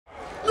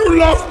you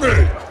love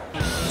me?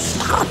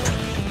 Stop!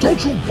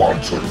 Don't you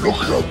want to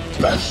look your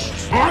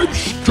best? I'm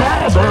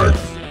starving!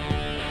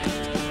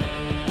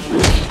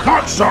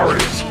 Not sorry!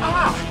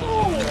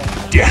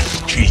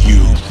 Death to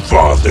you,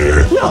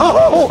 Father!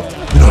 No!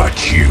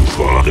 Not you,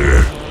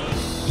 Father.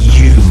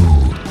 You,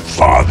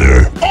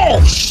 Father.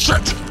 Oh,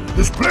 shit!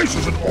 This place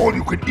is an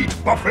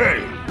all-you-can-eat buffet.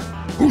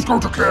 Who's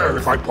going to care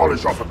if I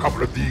polish off a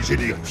couple of these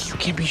idiots? You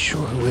can't be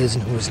sure who is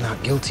and who is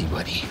not guilty,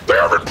 buddy.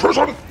 They're in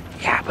prison?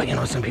 Yeah,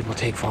 but some people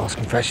take false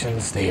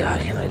confessions. They,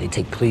 they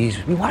take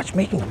pleas. We watch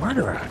Making a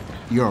Murderer.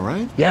 You all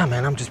right? Yeah,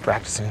 man, I'm just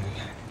practicing.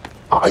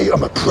 I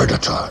am a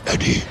predator,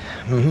 Eddie.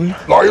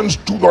 Mm-hmm. Lions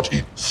do not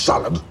eat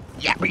salad.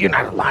 Yeah, but you're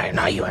not a lion,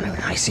 are you?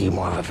 I see you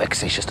more of a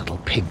vexatious little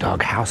pig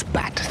dog house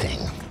bat thing.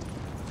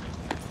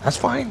 That's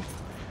fine.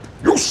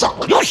 You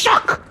suck! You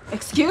suck!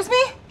 Excuse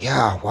me?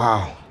 Yeah,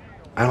 wow.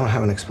 I don't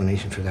have an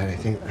explanation for that. I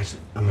think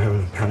I'm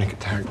having a panic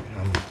attack.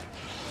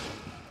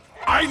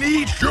 I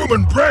need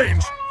human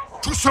brains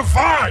to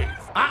survive!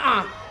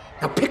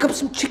 Now pick up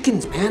some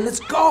chickens, man.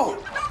 Let's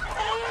go!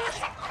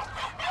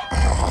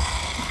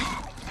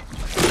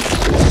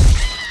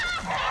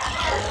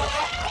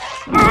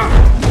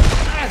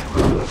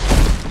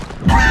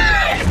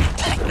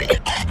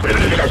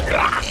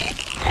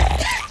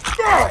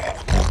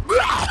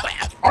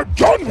 I'm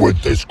done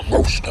with this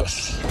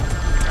grossness.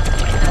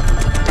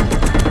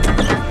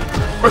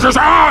 Mrs.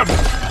 Ann!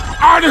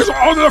 Ann is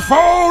on the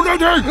phone,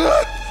 Eddie!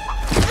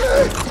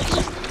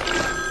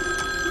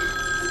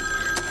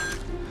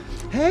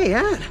 Hey,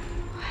 Ann.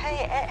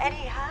 Hey,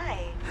 Eddie,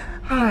 hi.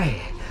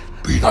 Hi.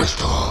 Be nice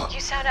to her. You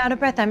sound out of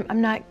breath.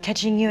 I'm not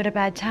catching you at a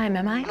bad time,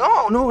 am I?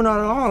 No, not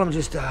at all. I'm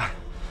just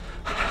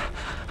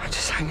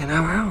hanging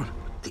around.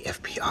 The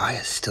FBI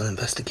is still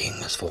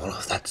investigating us for all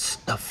of that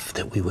stuff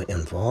that we were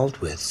involved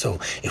with. So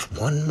if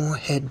one more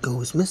head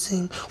goes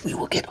missing, we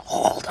will get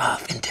hauled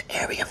off into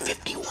Area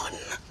 51.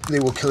 They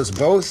will kill us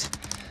both,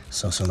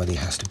 so somebody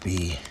has to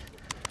be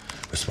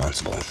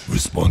responsible.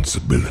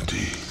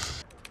 Responsibility.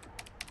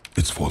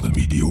 It's for the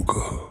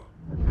mediocre.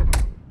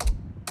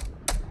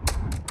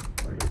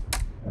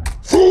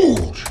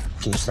 Food!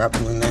 Can you stop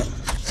doing that?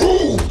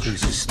 Food! Please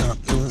just stop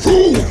doing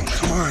Food! that. No,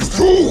 come on, stop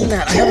doing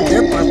that. I have a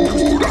dead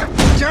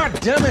body. God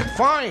damn it,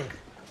 fine.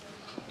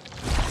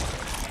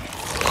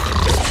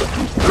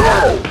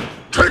 No!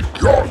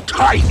 Take your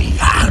tiny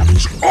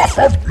hands off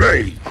of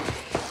me!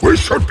 We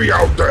should be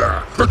out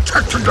there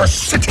protecting the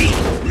city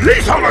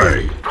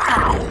lethally!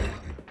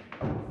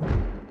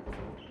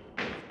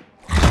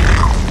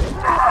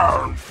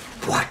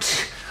 What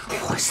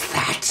was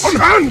that?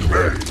 Unhand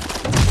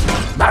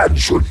me! Man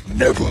should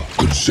never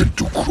consent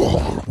to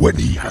crawl when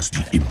he has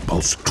the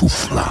impulse to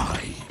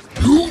fly.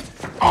 You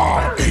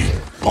are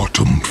a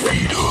bottom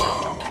feeder.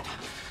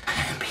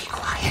 Be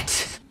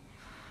quiet.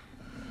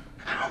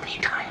 How many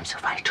times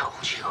have I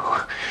told you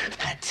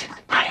that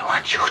I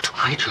want you to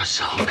hide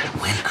yourself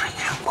when I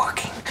am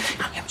working?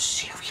 I am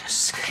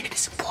serious. It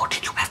is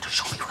important. You have to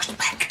show me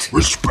respect.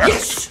 Respect?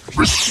 Yes.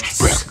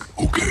 Respect. Yes.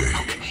 Okay.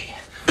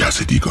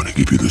 Kasady gonna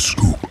give you the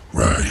scoop,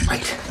 right?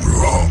 Right.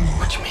 Wrong.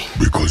 What you mean?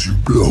 Because you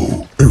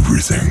blow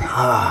everything.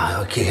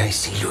 Ah, okay, I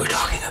see you were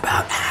talking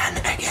about Anne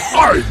again.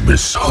 I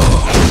miss her.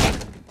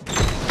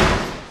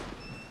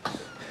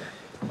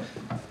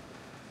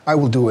 I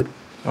will do it.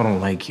 I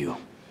don't like you.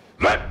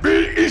 Let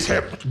me eat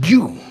him.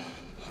 You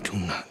do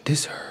not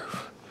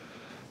deserve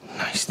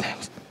nice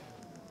things.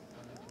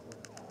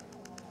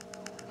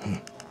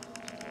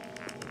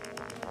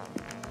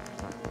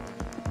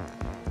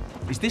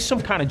 Is this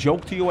some kind of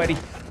joke to you, Eddie?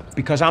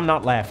 Because I'm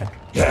not laughing.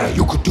 Yeah,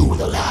 you could do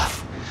with a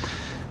laugh.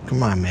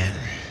 Come on, man.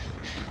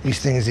 These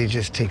things, they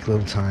just take a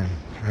little time,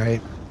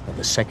 right? Well,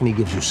 the second he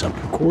gives you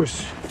something, Of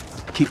course.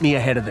 keep me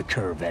ahead of the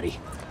curve, Eddie.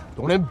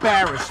 Don't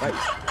embarrass me.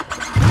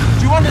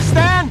 Do you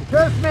understand?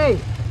 Trust me,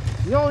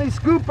 the only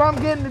scoop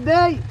I'm getting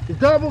today is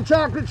double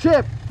chocolate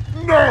chip.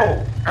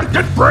 No! And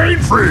get brain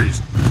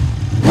freeze!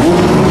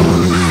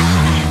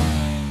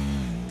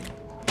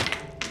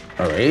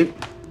 All right.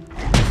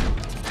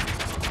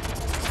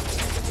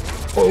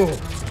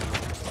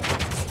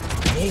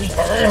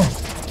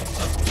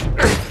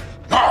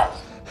 Now,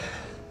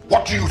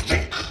 what do you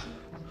think?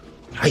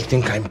 I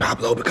think I'm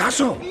Pablo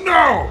Picasso.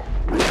 No!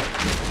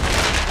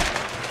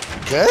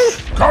 Okay?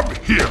 Come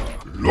here,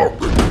 look.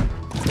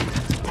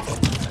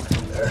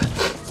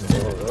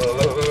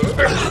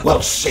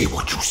 Well, say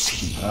what you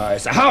see.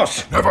 It's a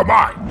house. Never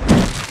mind.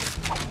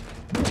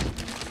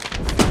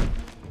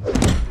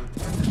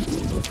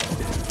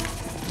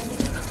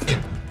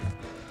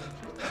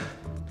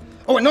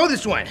 Oh, I know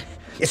this one.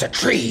 It's a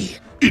tree.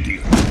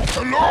 Idiot.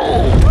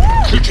 Hello,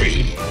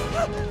 kitty.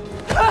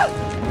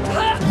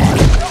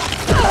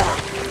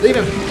 Leave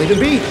him. Leave him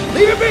be.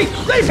 Leave him be.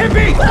 Leave him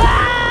be.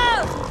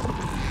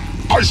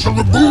 I shall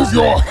remove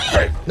your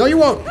head. No, you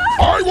won't.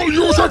 I will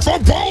use it for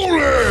bowling.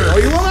 No,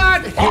 you will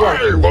not.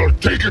 I will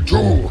take it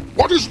too.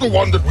 What is the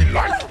one that we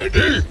like,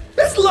 Eddie?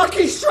 It's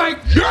Lucky Strike.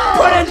 Yeah!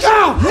 Put it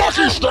down.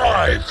 Lucky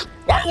Strike!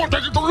 I will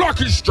take it to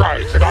Lucky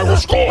Strike, and I will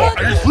score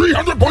a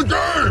 300-point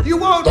game! You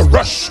won't. The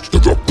rest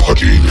of your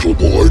putty little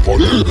boy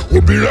body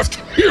will be left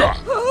here!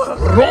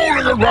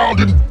 rolling around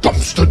in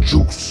dumpster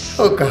juice.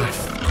 Oh, God.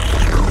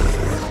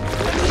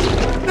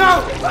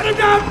 No! Let him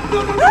down!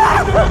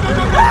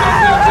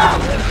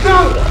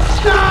 No!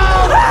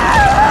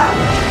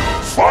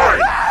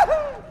 Fine!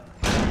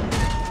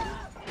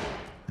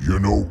 You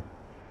know,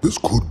 this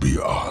could be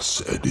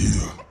us,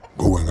 Eddie.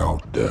 Going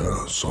out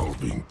there,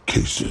 solving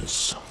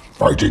cases,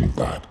 fighting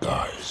bad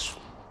guys.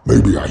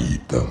 Maybe I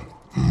eat them,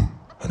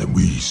 and then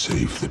we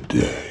save the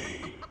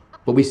day.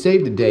 But we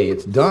saved the day,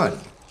 it's done.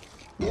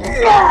 You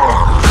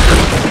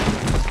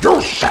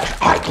said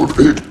I could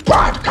eat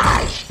bad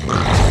guys.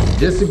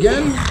 This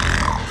again?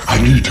 I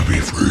need to be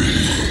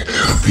free,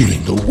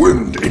 feeling the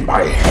wind in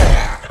my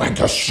hair and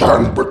the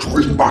sand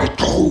between my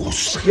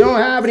toes. You don't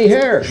have any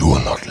hair. You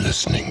are not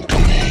listening to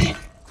me.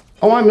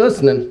 Oh, I'm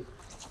listening.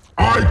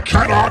 I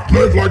cannot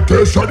live like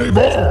this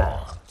anymore.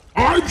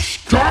 I'm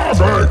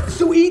starving.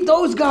 So eat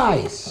those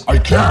guys. I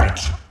can't.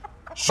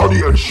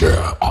 Sonny and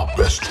Cher are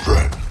best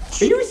friends.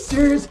 Are you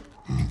serious?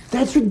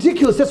 That's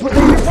ridiculous. That's what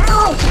they're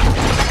about.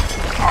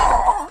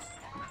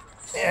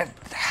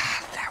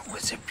 That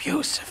was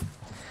abusive.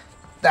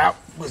 That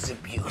was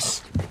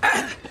abuse.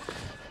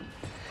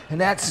 And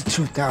that's a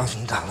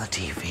 $2,000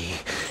 TV.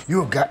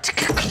 You've got to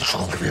get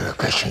control of your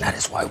aggression. That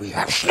is why we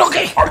have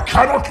Snooki. I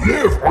cannot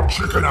live on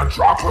chicken and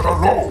chocolate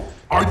alone.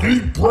 I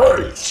need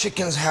brains.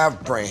 Chickens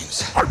have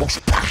brains. I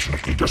most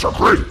passionately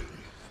disagree.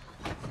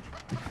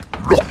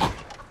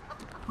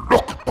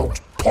 Look at those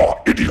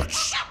poor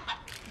idiots.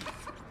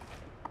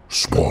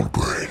 Small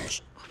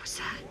brains. What was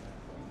that?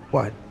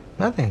 What?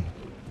 Nothing.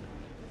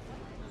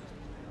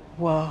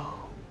 Whoa.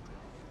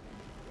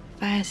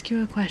 If I ask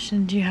you a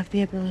question, do you have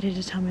the ability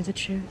to tell me the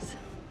truth?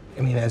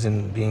 I mean, as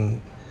in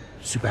being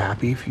super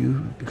happy for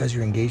you because of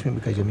your engagement?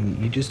 Because, I mean,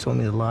 you just told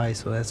me the lie,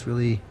 so that's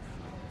really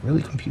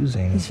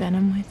confusing. Is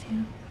Venom with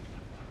you?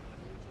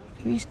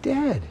 He's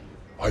dead.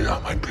 I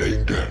am. I'm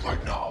playing dead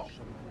right now.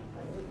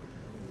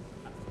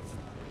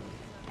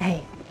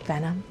 Hey,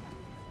 Venom.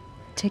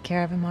 Take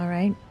care of him, all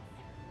right?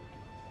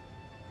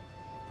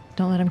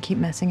 Don't let him keep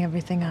messing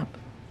everything up.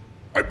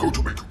 I'm going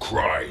to make you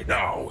cry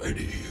now,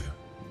 Eddie.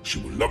 She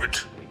will love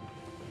it.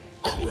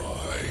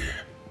 Cry.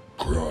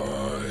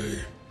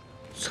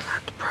 It's a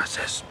lot to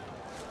process.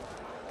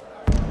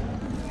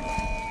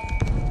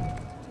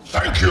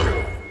 Thank you.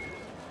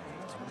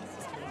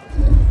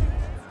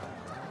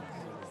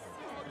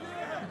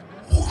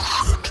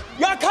 Oh, shit.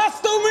 Your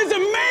costume is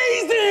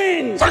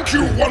amazing! Thank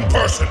you, one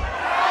person.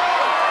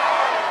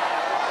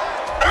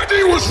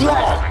 Eddie was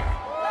wrong.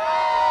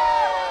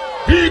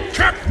 He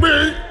kept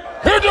me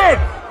hidden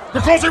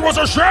because he was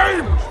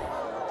ashamed.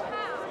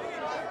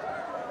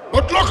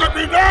 But look at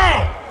me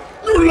now.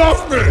 You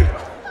love me.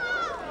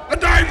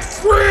 And I'm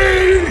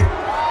free.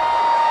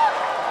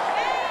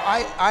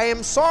 I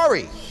am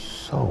sorry.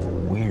 So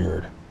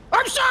weird.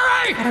 I'm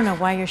sorry! I don't know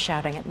why you're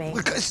shouting at me.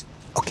 Because,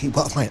 okay,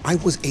 well, fine. I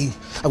was a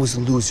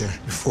loser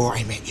before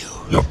I met you.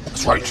 Yep,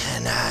 that's right.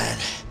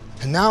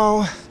 And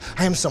now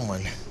I am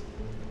someone.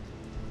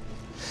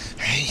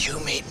 And you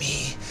made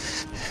me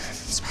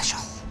special.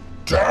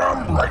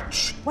 Damn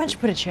right. Why don't you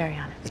put a cherry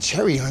on it? A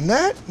cherry on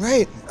that?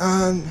 Right.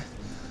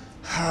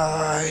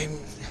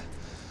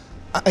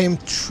 I am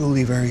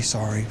truly very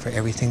sorry for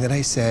everything that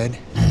I said,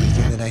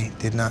 everything that I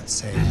did not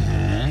say,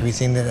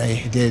 everything that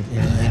I did,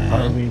 and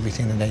probably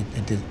everything that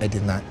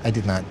I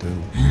did not do.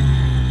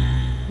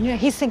 Yeah,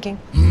 he's thinking.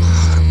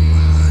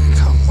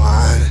 Come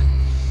on.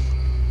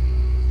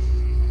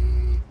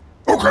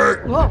 Okay.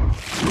 Whoa.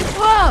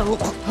 Whoa.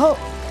 Oh.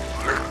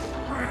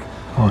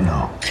 Oh,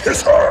 no.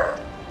 Kiss her.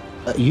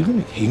 You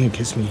gonna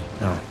kiss me?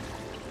 No.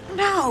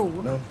 No.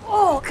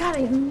 Oh, God,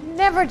 I'm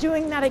never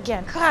doing that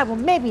again. God, well,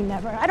 maybe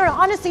never. I don't know.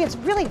 Honestly, it's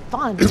really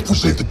fun. If we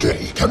save the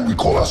day, can we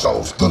call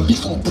ourselves the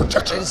Lethal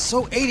Protector? It's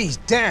so 80s,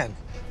 Dan.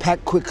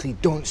 Pack quickly,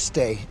 don't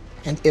stay.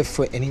 And if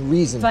for any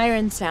reason... Fire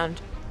and sound.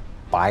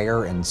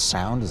 Fire and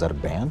Sound? Is that a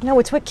band? No,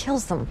 it's what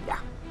kills them. Yeah.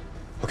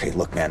 Okay,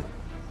 look, man.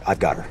 I've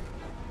got her.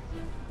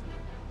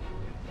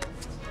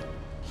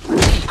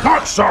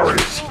 Not sorry.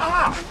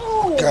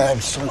 God,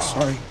 I'm so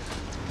sorry.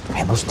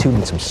 Man, those two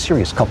need some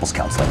serious couples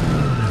counseling.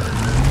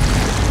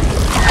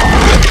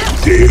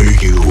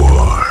 There you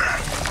are.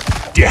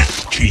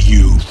 Death to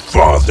you,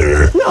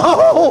 Father.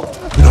 No!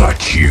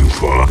 Not you,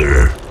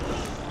 Father.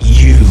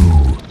 You,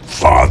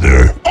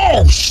 Father.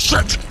 Oh,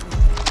 shit!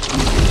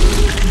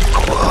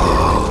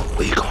 Whoa,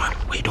 where you going?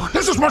 Where you doing?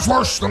 This is much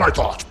worse than I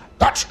thought.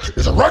 That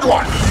is a red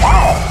one.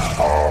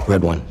 Wow.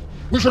 Red one.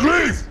 We should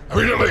leave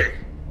immediately.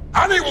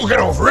 Annie will get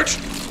over it.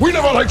 We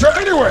never liked her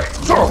anyway.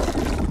 So,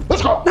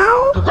 let's go.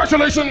 No.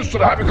 Congratulations to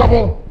the happy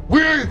couple.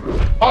 We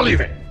are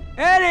leaving.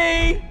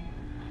 Eddie!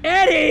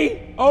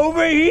 Eddie!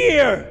 Over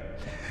here!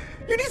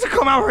 You need to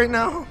come out right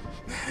now.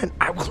 And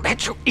I will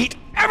let you eat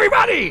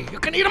everybody. You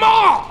can eat them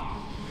all.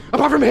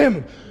 Apart from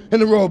him in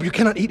the robe, you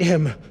cannot eat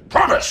him.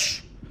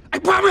 Promise. I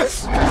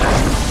promise.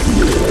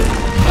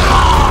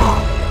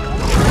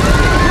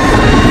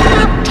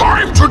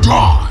 Time to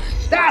die.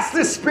 That's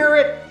the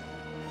spirit.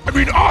 I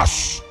mean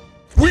us.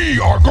 We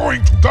are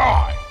going to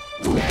die.